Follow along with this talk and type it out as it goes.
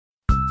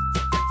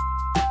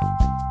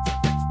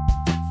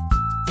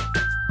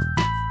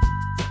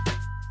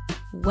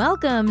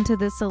Welcome to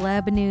the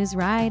Celeb News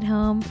Ride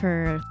Home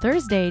for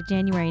Thursday,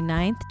 January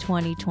 9th,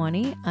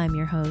 2020. I'm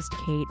your host,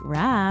 Kate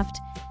Raft.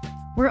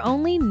 We're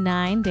only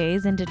 9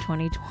 days into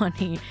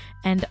 2020,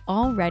 and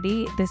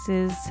already this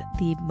is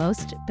the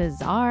most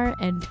bizarre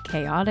and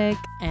chaotic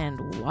and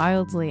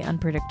wildly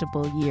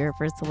unpredictable year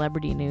for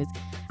celebrity news.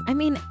 I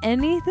mean,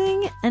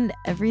 anything and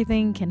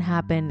everything can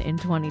happen in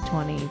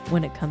 2020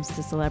 when it comes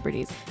to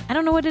celebrities. I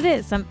don't know what it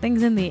is.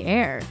 Something's in the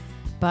air.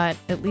 But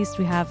at least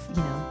we have,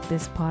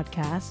 this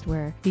podcast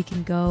where we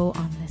can go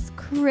on this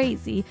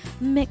crazy,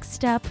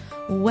 mixed up,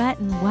 wet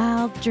and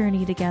wild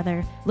journey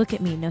together. Look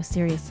at me. No,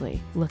 seriously,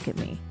 look at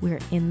me.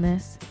 We're in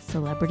this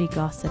celebrity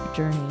gossip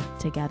journey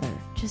together.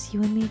 Just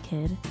you and me,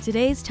 kid.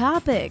 Today's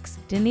topics.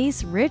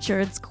 Denise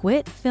Richards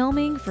quit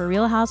filming for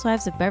Real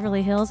Housewives of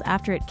Beverly Hills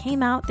after it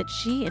came out that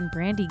she and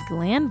Brandi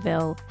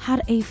Glanville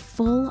had a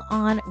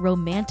full-on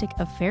romantic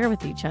affair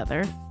with each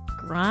other.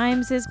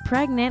 Grimes is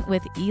pregnant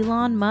with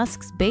Elon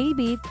Musk's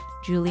baby.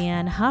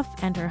 Julianne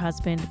Hough and her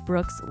husband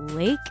Brooks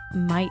Lake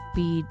might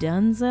be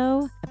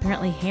donezo.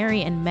 Apparently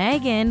Harry and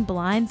Meghan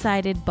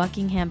blindsided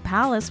Buckingham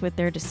Palace with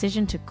their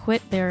decision to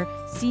quit their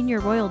senior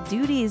royal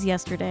duties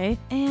yesterday.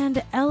 And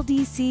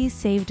LDC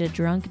saved a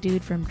drunk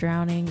dude from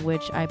drowning,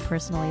 which I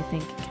personally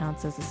think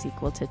counts as a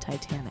sequel to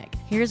Titanic.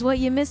 Here's what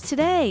you missed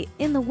today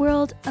in the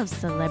world of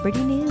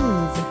celebrity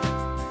news.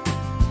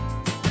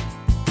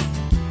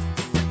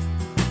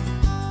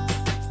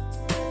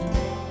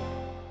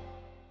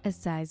 A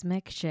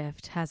seismic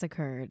shift has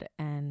occurred,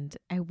 and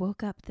I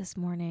woke up this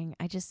morning.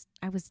 I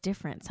was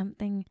different.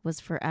 Something was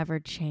forever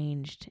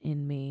changed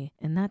in me,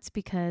 and that's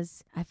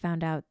because I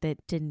found out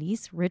that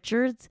Denise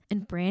Richards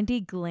and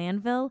Brandi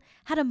Glanville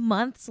had a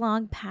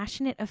months-long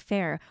passionate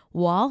affair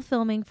while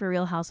filming for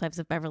Real Housewives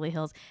of Beverly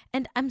Hills.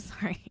 And I'm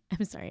sorry.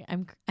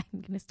 I'm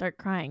going to start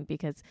crying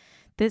because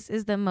this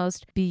is the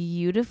most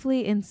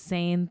beautifully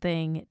insane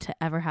thing to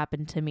ever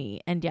happen to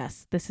me. And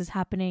yes, this is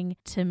happening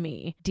to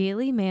me.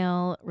 Daily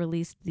Mail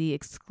released the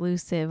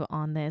exclusive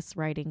on this,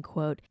 writing,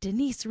 quote,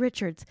 Denise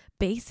Richards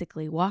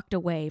basically walked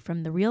away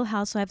from the Real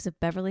Housewives of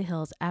Beverly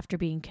Hills after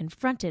being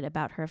confronted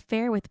about her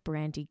affair with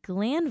Brandi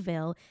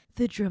Glanville.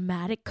 The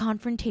dramatic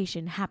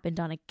confrontation happened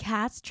on a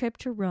cast trip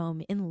to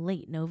Rome in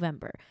late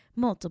November.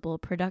 Multiple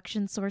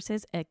production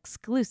sources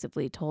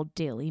exclusively told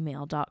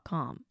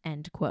dailymail.com,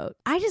 end quote.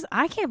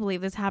 I can't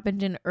believe this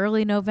happened in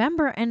early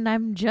November, and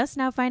I'm just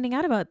now finding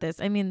out about this.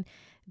 I mean,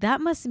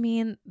 that must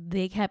mean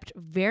they kept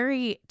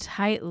very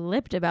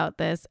tight-lipped about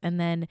this. And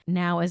then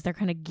now as they're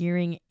kind of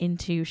gearing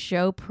into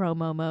show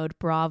promo mode,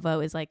 Bravo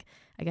is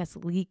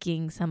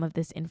leaking some of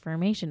this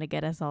information to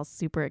get us all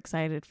super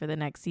excited for the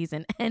next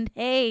season. And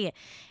hey,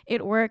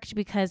 it worked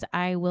because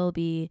I will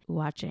be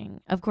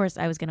watching. Of course,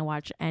 I was going to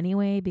watch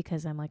anyway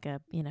because I'm like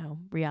a,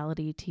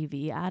 reality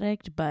TV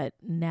addict, but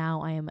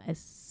now I am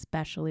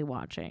especially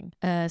watching.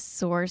 A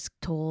source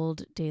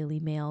told Daily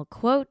Mail,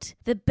 quote,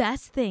 the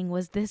best thing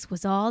was this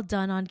was all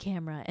done on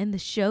camera and the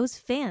show's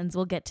fans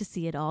will get to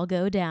see it all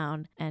go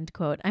down, end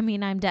quote. I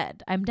mean, I'm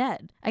dead.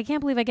 I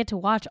can't believe I get to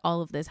watch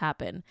all of this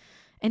happen.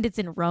 And it's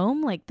in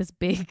Rome, like this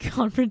big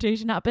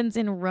confrontation happens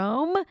in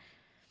Rome.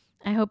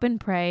 I hope and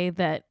pray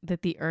that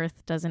the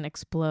earth doesn't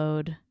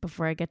explode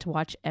before I get to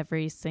watch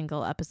every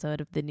single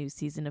episode of the new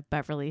season of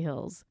Beverly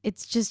Hills.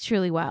 It's just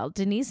truly wild.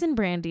 Denise and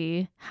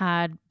Brandi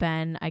had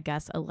been,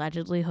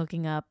 allegedly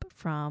hooking up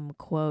from,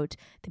 quote,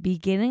 the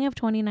beginning of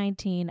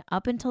 2019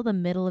 up until the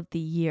middle of the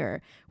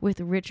year,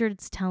 with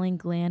Richards telling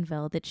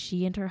Glanville that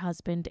she and her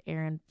husband,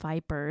 Aaron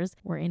Vipers,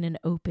 were in an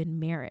open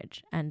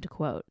marriage, end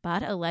quote.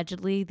 But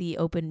allegedly, the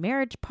open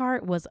marriage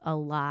part was a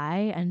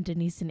lie, and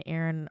Denise and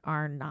Aaron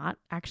are not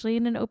actually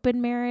in an open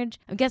marriage.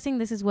 I'm guessing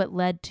this is what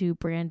led to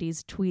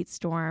Brandi's tweet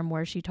storm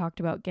where she talked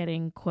about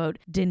getting, quote,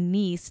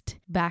 Denised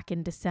back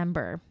in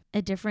December.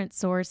 A different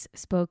source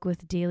spoke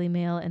with Daily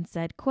Mail and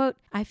said, quote,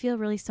 I feel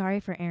really sorry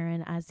for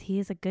Aaron as he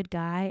is a good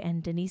guy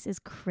and Denise is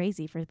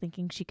crazy for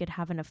thinking she could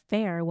have an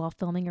affair while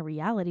filming a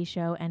reality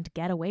show and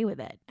get away with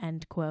it,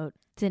 end quote.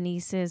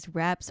 Denise's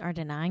reps are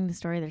denying the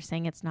story. They're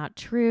saying it's not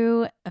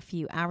true. A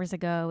few hours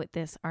ago,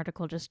 this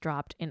article just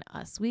dropped in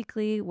Us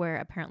Weekly where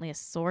apparently a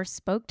source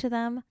spoke to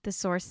them. The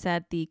source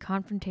said the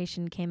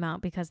confrontation came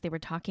out because they were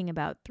talking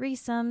about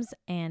threesomes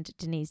and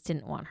Denise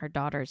didn't want her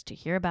daughters to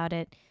hear about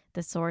it.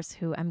 The source,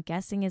 who I'm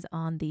guessing is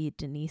on the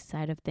Denise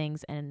side of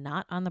things and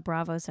not on the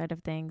Bravo side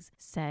of things,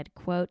 said,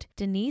 quote,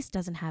 Denise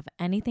doesn't have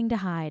anything to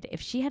hide. If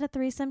she had a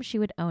threesome, she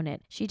would own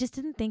it. She just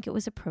didn't think it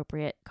was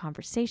appropriate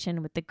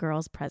conversation with the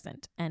girls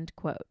present, end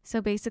quote. So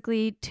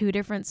basically, two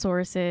different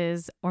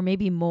sources, or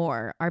maybe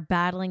more, are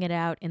battling it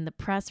out in the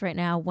press right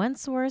now. One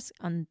source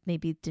on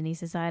maybe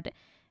Denise's side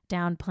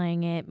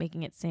downplaying it,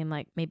 making it seem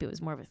like maybe it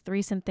was more of a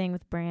threesome thing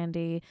with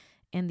Brandi.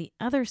 and the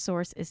other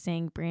source is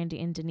saying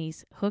Brandi and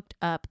Denise hooked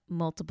up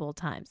multiple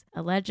times.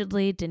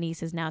 Allegedly,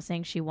 Denise is now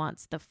saying she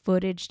wants the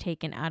footage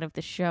taken out of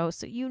the show,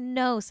 so you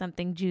know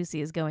something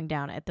juicy is going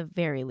down at the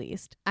very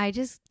least.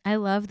 I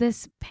love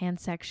this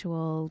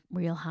pansexual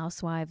Real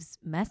Housewives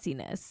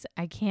messiness.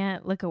 I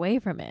can't look away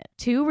from it.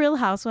 2 Real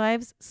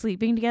Housewives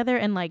sleeping together,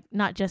 and like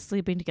not just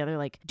sleeping together,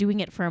 like doing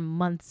it for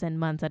months and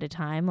months at a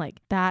time. Like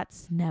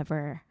that's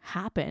never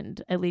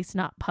happened, at least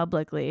not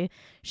publicly.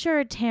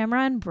 Sure,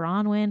 Tamara and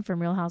Bronwyn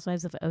from Real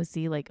Housewives of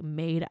OC like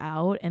made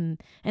out, and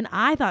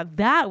I thought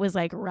that was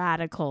like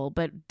radical,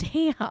 but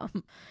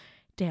damn,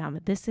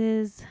 this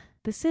is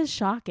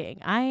shocking.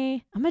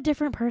 I'm a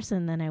different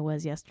person than I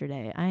was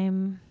yesterday.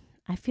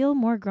 I feel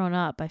more grown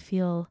up. I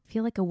feel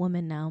like a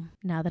woman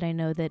now that I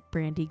know that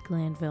Brandi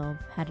Glanville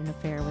had an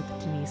affair with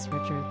Denise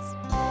Richards.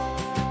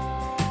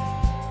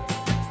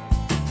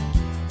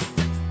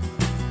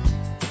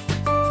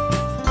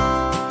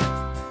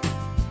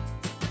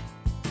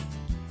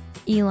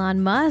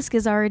 Elon Musk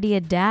is already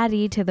a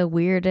daddy to the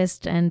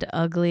weirdest and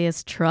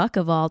ugliest truck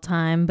of all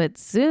time, but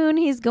soon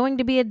he's going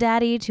to be a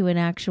daddy to an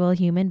actual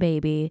human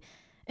baby.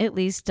 At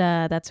least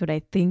that's what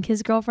I think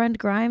his girlfriend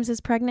Grimes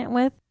is pregnant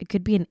with. It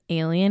could be an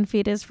alien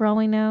fetus for all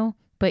we know.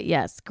 But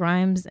yes,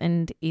 Grimes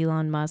and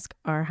Elon Musk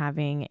are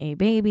having a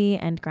baby,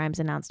 and Grimes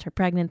announced her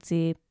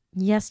pregnancy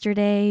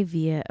yesterday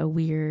via a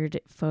weird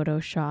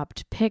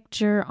photoshopped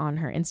picture on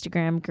her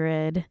Instagram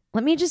grid.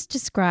 Let me just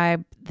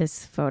describe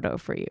this photo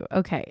for you.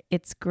 Okay,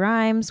 it's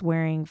Grimes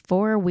wearing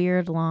 4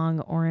 weird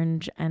long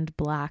orange and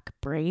black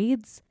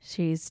braids.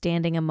 She's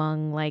standing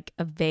among like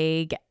a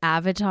vague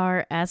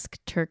Avatar-esque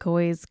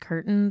turquoise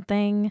curtain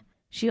thing.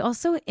 She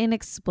also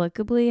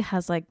inexplicably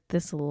has like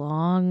this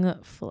long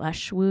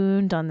flesh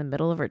wound on the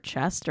middle of her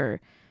chest,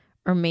 or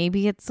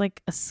maybe it's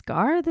like a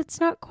scar that's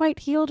not quite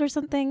healed or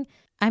something.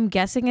 I'm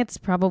guessing it's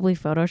probably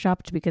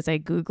photoshopped because I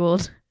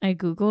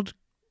googled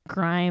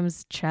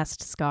Grimes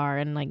chest scar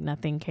and like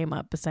nothing came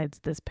up besides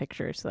this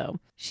picture. So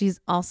she's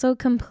also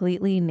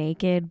completely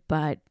naked,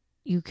 but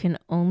you can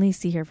only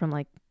see her from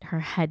like her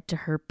head to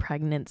her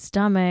pregnant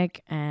stomach,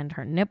 and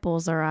her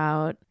nipples are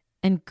out,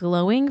 and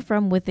glowing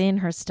from within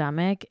her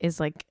stomach is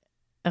like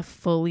a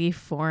fully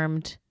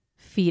formed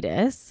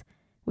fetus,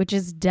 which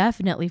is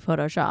definitely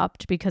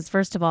photoshopped because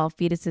first of all,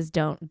 fetuses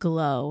don't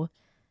glow.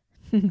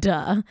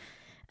 Duh.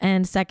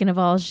 And second of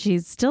all,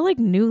 she's still like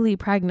newly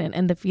pregnant,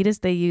 and the fetus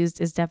they used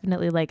is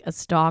definitely like a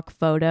stock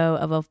photo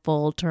of a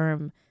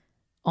full-term,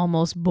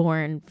 almost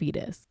born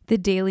fetus. The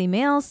Daily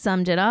Mail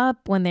summed it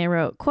up when they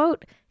wrote,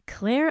 quote,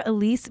 Claire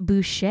Elise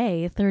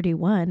Boucher,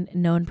 31,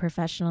 known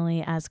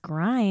professionally as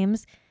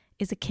Grimes,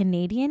 is a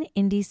Canadian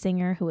indie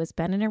singer who has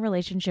been in a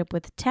relationship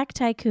with tech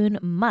tycoon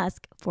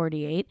Musk,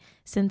 48,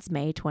 since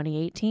May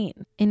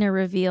 2018. In a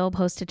reveal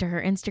posted to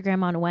her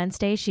Instagram on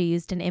Wednesday, she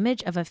used an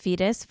image of a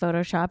fetus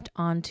photoshopped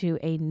onto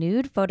a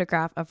nude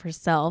photograph of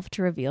herself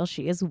to reveal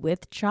she is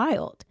with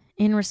child.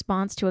 In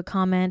response to a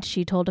comment,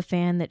 she told a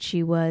fan that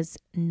she was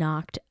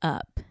knocked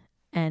up,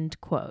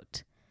 end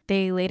quote.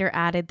 They later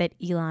added that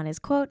Elon is,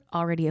 quote,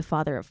 already a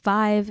father of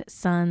 5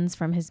 sons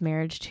from his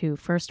marriage to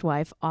first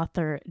wife,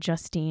 author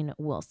Justine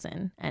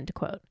Wilson, end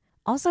quote.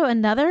 Also,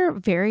 another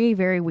very,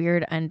 very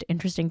weird and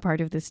interesting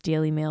part of this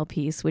Daily Mail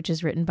piece, which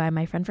is written by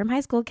my friend from high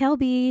school,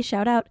 Kelby,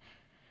 shout out,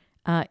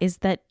 is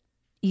that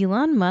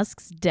Elon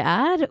Musk's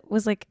dad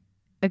was like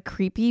a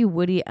creepy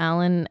Woody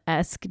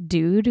Allen-esque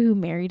dude who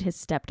married his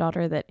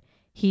stepdaughter that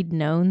he'd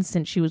known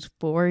since she was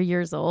 4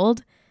 years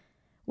old.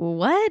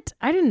 What?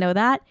 I didn't know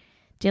that.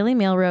 Daily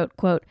Mail wrote,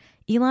 quote,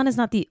 Elon is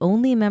not the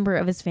only member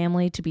of his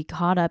family to be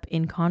caught up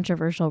in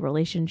controversial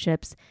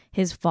relationships.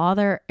 His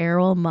father,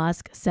 Errol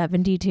Musk,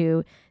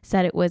 72,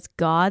 said it was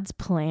God's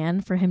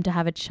plan for him to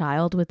have a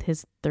child with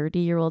his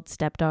 30-year-old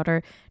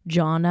stepdaughter,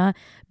 Jonna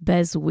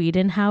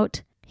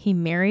Bezwedenhout. He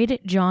married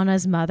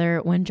Jonna's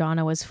mother when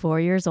Jonna was 4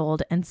 years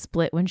old and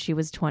split when she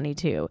was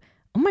 22.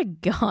 Oh my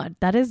God,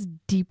 that is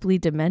deeply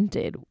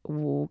demented.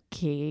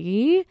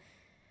 Okay.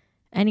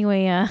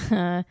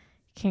 Anyway,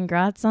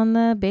 congrats on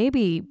the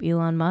baby,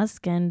 Elon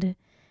Musk, and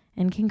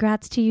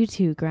congrats to you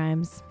too,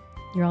 Grimes.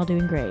 You're all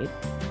doing great.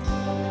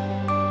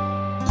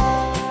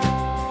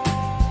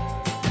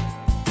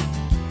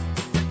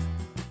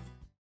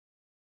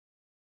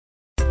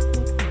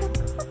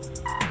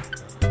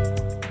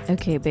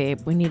 Okay, babe,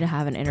 we need to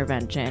have an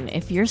intervention.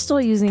 If you're still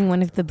using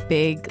one of the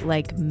big,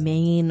 like,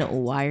 main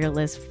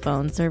wireless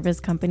phone service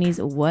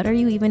companies, what are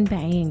you even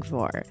paying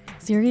for?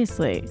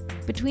 Seriously.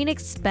 Between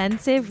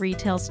expensive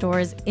retail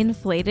stores,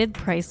 inflated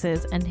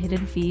prices, and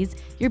hidden fees,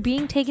 you're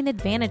being taken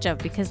advantage of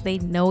because they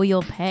know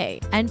you'll pay.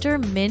 Enter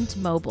Mint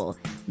Mobile.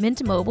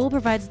 Mint Mobile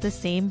provides the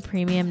same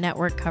premium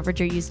network coverage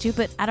you're used to,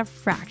 but at a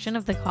fraction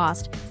of the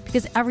cost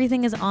because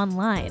everything is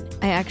online.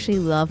 I actually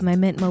love my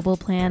Mint Mobile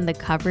plan. The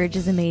coverage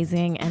is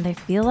amazing, and I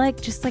feel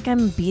like just like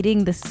I'm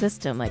beating the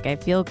system. Like I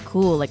feel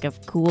cool, like a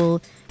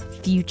cool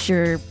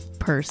future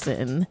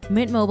person.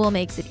 Mint Mobile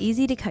makes it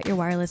easy to cut your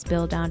wireless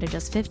bill down to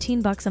just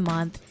 $15 a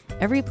month,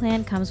 Every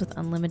plan comes with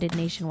unlimited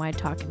nationwide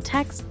talk and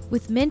text.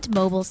 With Mint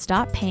Mobile,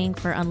 stop paying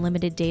for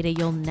unlimited data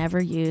you'll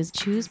never use.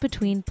 Choose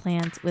between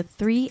plans with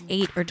 3,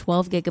 8, or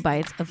 12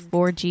 gigabytes of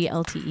 4G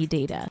LTE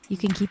data. You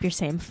can keep your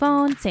same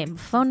phone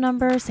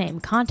number, same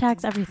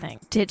contacts, everything.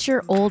 Ditch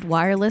your old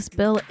wireless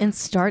bill and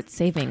start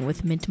saving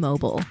with Mint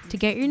Mobile. To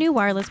get your new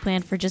wireless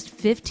plan for just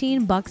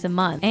 $15 a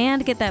month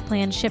and get that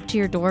plan shipped to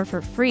your door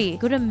for free,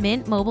 go to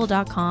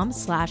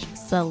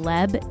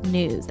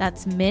mintmobile.com/celebnews.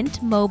 That's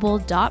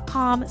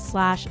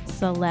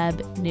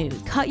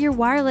mintmobile.com/celebnews. Cut your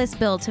wireless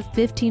bill to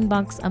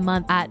 $15 a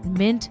month at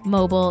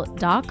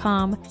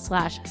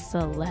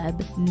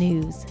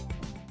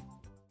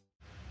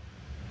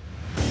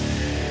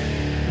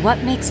mintmobile.com/celebnews.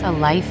 What makes a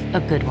life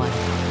a good one?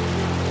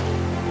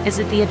 Is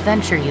it the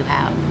adventure you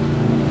have?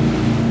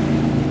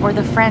 Or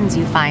the friends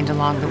you find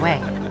along the way?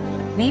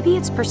 Maybe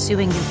it's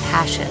pursuing your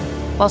passion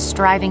while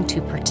striving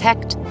to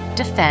protect,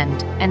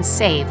 defend, and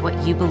save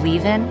what you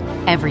believe in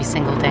every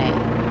single day.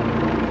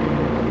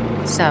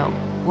 So,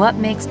 what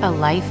makes a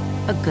life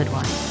a good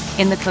one?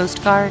 In the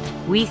Coast Guard,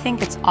 we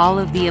think it's all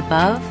of the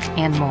above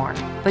and more,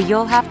 but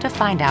you'll have to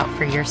find out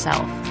for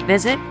yourself.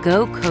 Visit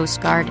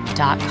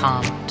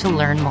gocoastguard.com to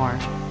learn more.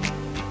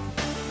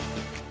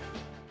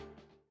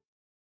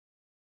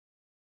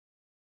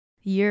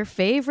 Your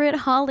favorite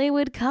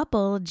Hollywood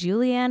couple,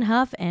 Julianne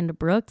Hough and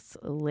Brooks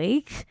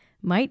Lake,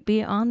 might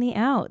be on the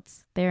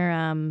outs. They're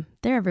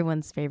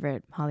everyone's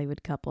favorite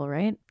Hollywood couple,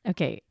 right?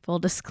 Okay, full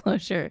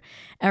disclosure.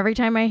 Every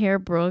time I hear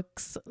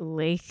Brooks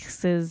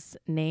Lake's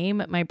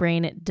name, my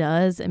brain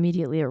does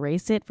immediately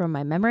erase it from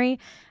my memory.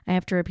 I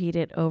have to repeat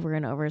it over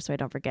and over so I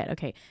don't forget.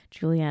 Okay,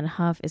 Julianne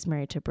Hough is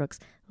married to Brooks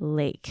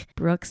Lake.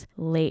 Brooks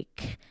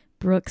Lake.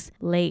 Brooks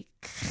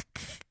Lake.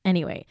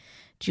 Anyway,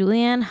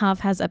 Julianne Hough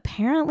has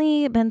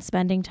apparently been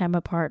spending time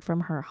apart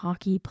from her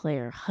hockey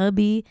player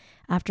hubby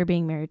after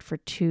being married for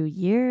 2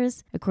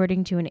 years.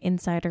 According to an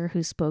insider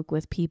who spoke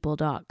with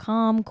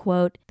People.com,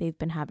 quote, they've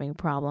been having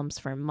problems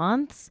for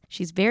months.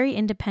 She's very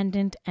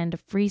independent and a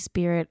free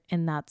spirit,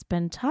 and that's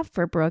been tough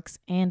for Brooks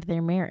and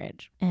their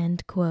marriage,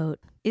 end quote.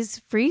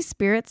 Is free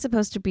spirit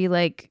supposed to be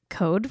like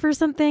code for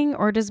something,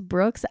 or does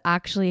Brooks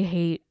actually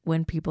hate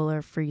when people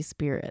are free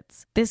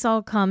spirits? This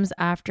all comes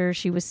after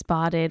she was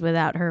spotted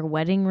without her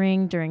wedding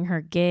ring during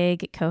her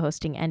gig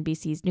co-hosting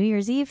NBC's New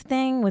Year's Eve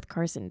thing with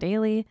Carson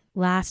Daly.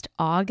 Last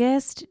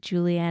August,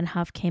 Julianne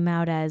Hough came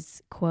out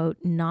as, quote,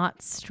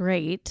 not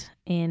straight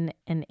in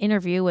an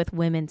interview with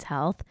Women's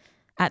Health.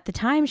 At the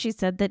time, she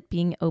said that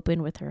being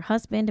open with her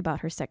husband about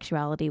her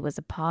sexuality was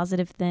a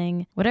positive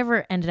thing.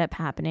 Whatever ended up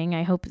happening,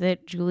 I hope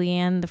that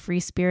Julianne, the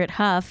free spirit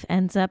Hough,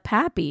 ends up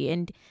happy.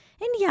 And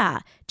yeah,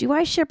 do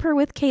I ship her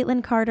with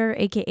Caitlyn Carter,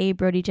 aka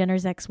Brody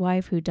Jenner's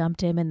ex-wife, who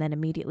dumped him and then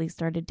immediately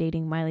started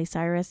dating Miley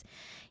Cyrus?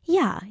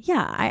 Yeah,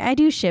 I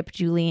do ship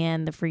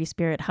Julianne, the free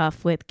spirit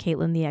Hough, with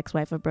Caitlyn, the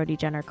ex-wife of Brody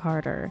Jenner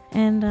Carter.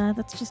 And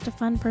that's just a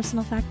fun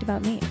personal fact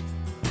about me.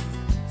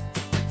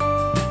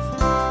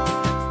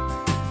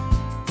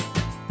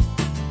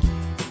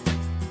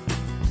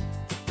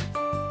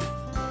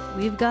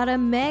 We've got a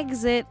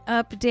Megxit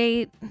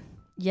update.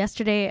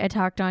 Yesterday, I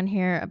talked on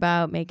here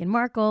about Meghan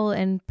Markle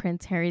and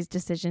Prince Harry's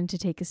decision to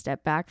take a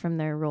step back from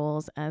their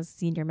roles as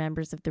senior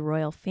members of the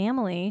royal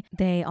family.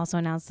 They also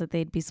announced that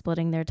they'd be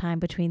splitting their time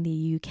between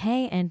the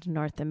UK and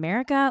North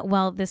America.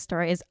 Well, this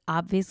story is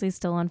obviously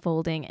still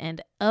unfolding,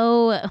 and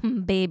oh,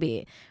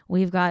 baby,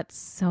 we've got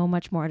so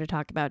much more to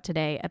talk about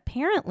today.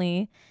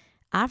 Apparently,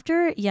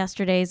 after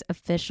yesterday's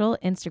official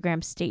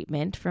Instagram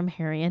statement from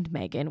Harry and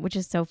Meghan, which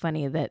is so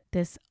funny that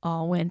this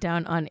all went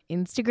down on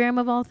Instagram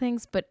of all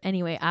things. But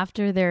anyway,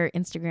 after their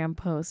Instagram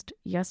post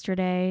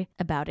yesterday,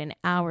 about an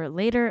hour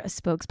later, a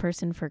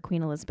spokesperson for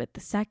Queen Elizabeth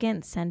II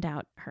sent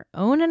out her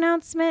own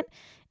announcement.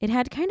 It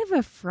had kind of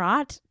a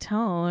fraught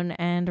tone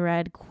and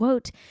read,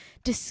 quote,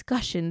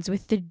 discussions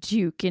with the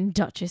Duke and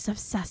Duchess of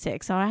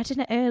Sussex are at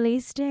an early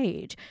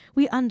stage.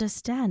 We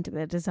understand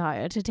their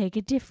desire to take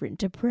a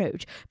different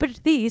approach,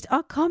 but these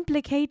are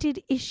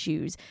complicated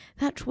issues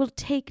that will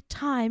take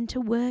time to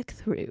work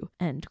through,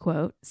 end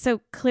quote.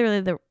 So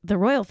clearly the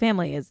royal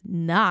family is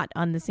not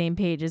on the same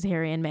page as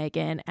Harry and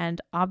Meghan,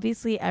 and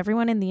obviously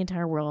everyone in the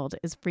entire world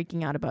is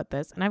freaking out about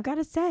this. And I've got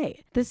to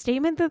say, the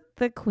statement that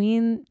the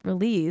Queen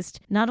released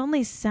not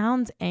only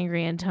sounds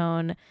angry in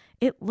tone,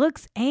 it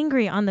looks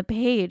angry on the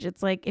page.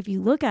 It's like, if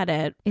you look at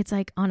it, it's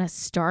like on a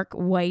stark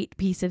white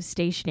piece of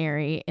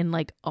stationery in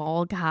like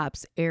all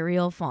caps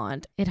Arial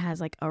font. It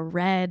has like a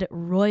red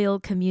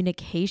Royal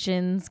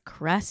Communications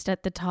crest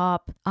at the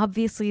top.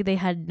 Obviously, they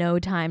had no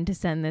time to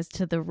send this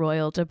to the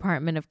Royal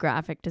Department of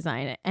Graphic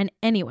Design. And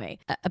anyway,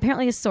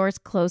 apparently a source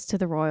close to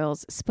the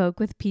royals spoke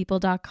with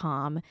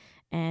People.com,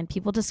 and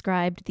People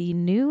described the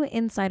new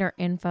insider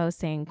info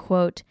saying,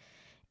 quote,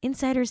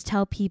 insiders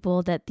tell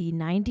People that the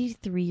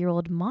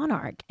 93-year-old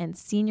monarch and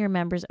senior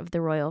members of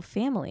the royal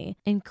family,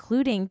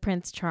 including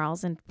Prince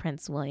Charles and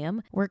Prince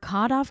William, were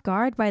caught off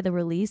guard by the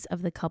release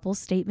of the couple's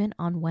statement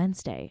on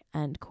Wednesday,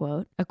 end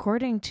quote.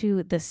 According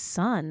to The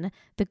Sun,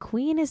 the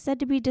Queen is said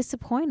to be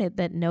disappointed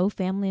that no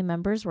family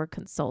members were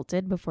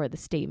consulted before the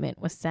statement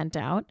was sent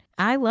out.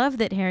 I love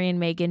that Harry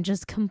and Meghan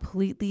just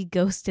completely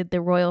ghosted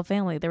the royal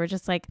family. They were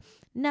just like,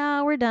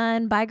 no, we're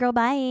done. Bye, girl,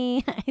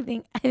 bye. I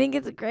think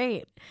it's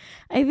great.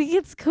 I think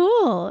it's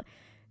cool.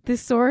 The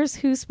source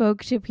who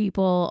spoke to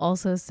People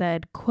also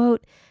said,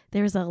 quote,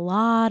 there's a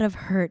lot of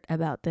hurt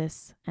about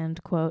this,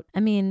 end quote. I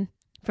mean,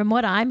 from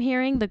what I'm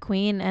hearing, the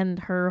Queen and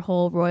her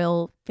whole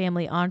royal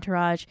family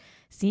entourage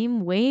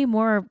seem way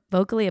more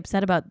vocally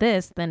upset about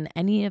this than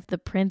any of the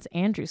Prince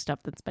Andrew stuff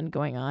that's been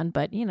going on.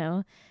 But, you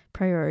know,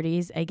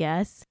 priorities, I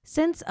guess.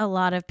 Since a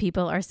lot of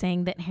people are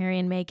saying that Harry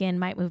and Meghan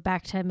might move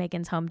back to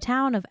Meghan's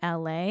hometown of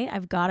LA,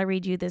 I've got to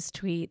read you this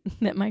tweet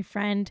that my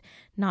friend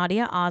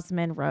Nadia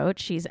Osman wrote.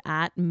 She's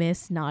at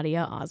Miss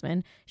Nadia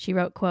Osman. She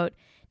wrote, quote,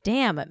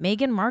 damn,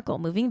 Meghan Markle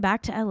moving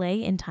back to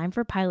LA in time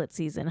for pilot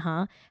season,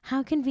 huh?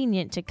 How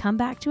convenient to come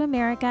back to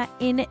America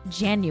in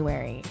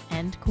January,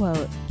 end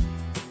quote.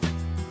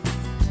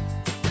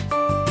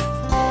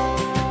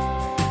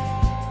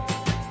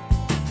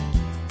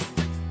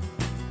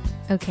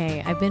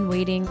 Okay, I've been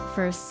waiting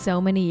for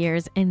so many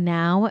years, and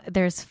now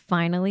there's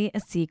finally a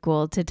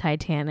sequel to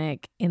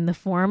Titanic in the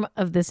form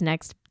of this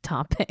next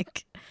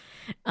topic.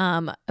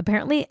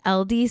 Apparently,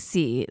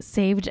 LDC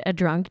saved a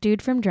drunk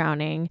dude from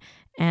drowning.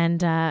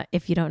 And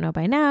if you don't know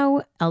by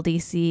now,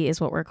 LDC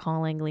is what we're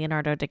calling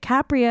Leonardo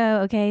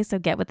DiCaprio, okay? So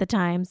get with the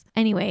times.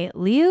 Anyway,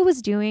 Leo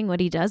was doing what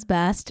he does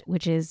best,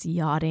 which is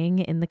yachting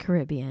in the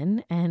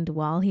Caribbean. And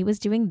while he was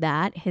doing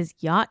that, his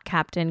yacht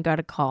captain got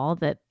a call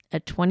that a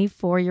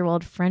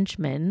 24-year-old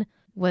Frenchman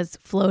was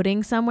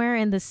floating somewhere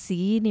in the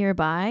sea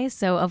nearby.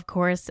 So, of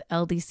course,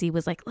 LDC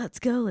was like, let's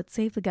go, let's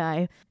save the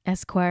guy.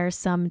 Esquire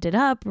summed it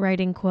up,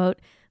 writing, quote,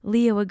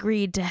 Leo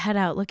agreed to head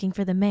out looking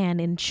for the man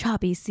in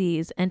choppy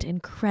seas, and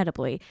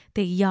incredibly,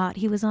 the yacht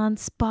he was on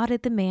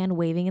spotted the man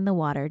waving in the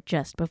water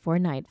just before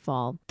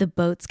nightfall. The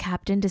boat's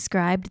captain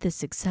described the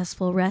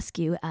successful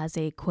rescue as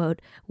a,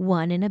 quote,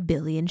 1 in a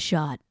billion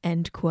shot,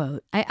 end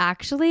quote. I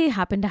actually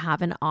happen to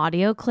have an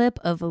audio clip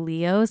of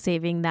Leo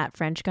saving that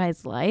French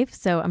guy's life,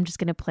 so I'm just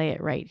going to play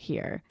it right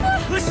here.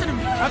 Listen to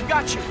me, I've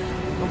got you.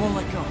 I won't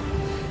let go.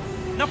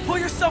 Now pull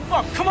yourself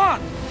up, come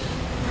on!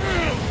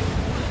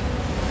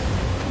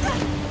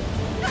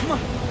 Come on,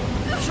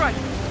 try it.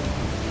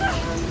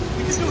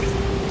 We can do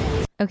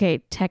it. Okay,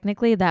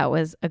 technically that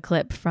was a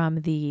clip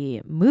from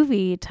the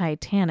movie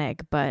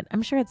Titanic, but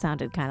I'm sure it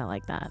sounded kind of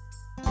like that.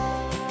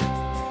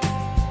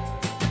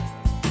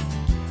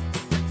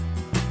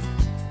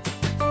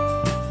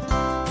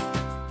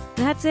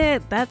 That's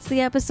it. That's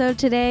the episode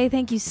today.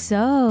 Thank you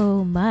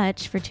so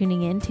much for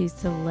tuning in to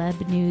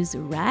Celeb News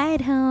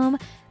Ride Home.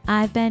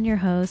 I've been your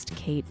host,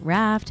 Kate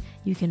Raft.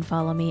 You can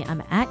follow me.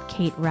 I'm at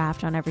Kate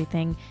Raft on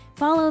everything.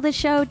 Follow the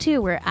show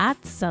too. We're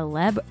at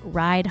Celeb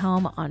Ride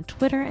Home on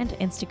Twitter and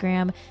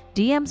Instagram.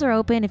 DMs are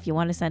open if you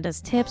want to send us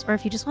tips, or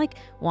if you just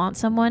want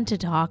someone to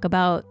talk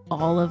about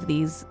all of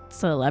these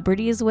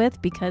celebrities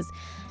with, because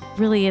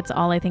really it's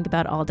all I think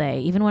about all day.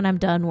 Even when I'm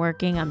done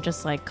working, I'm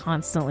just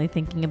constantly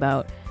thinking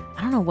about,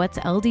 I don't know, what's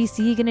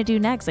LDC going to do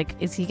next?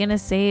 Is he going to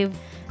save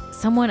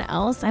someone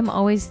else? I'm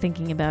always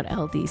thinking about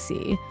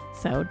LDC.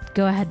 So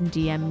go ahead and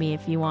DM me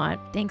if you want.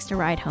 Thanks to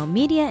Ride Home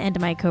Media and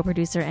my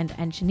co-producer and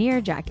engineer,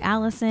 Jack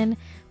Allison.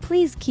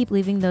 Please keep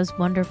leaving those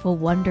wonderful,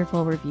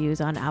 wonderful reviews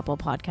on Apple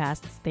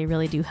Podcasts. They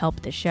really do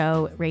help the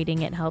show.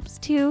 Rating it helps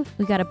too.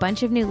 We got a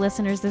bunch of new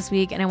listeners this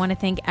week, and I want to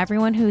thank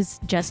everyone who's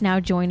just now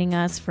joining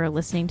us for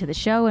listening to the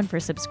show and for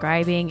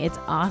subscribing. It's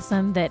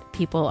awesome that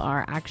people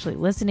are actually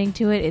listening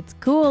to it. It's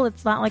cool.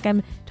 It's not like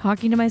I'm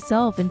talking to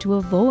myself into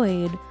a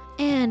void.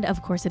 And,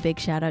 of course, a big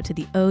shout out to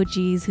the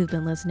OGs who've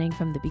been listening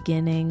from the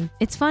beginning.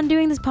 It's fun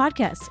doing this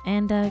podcast,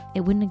 and it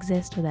wouldn't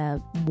exist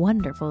without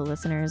wonderful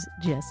listeners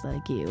just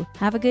like you.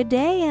 Have a good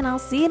day, and I'll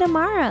see you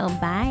tomorrow.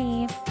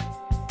 Bye.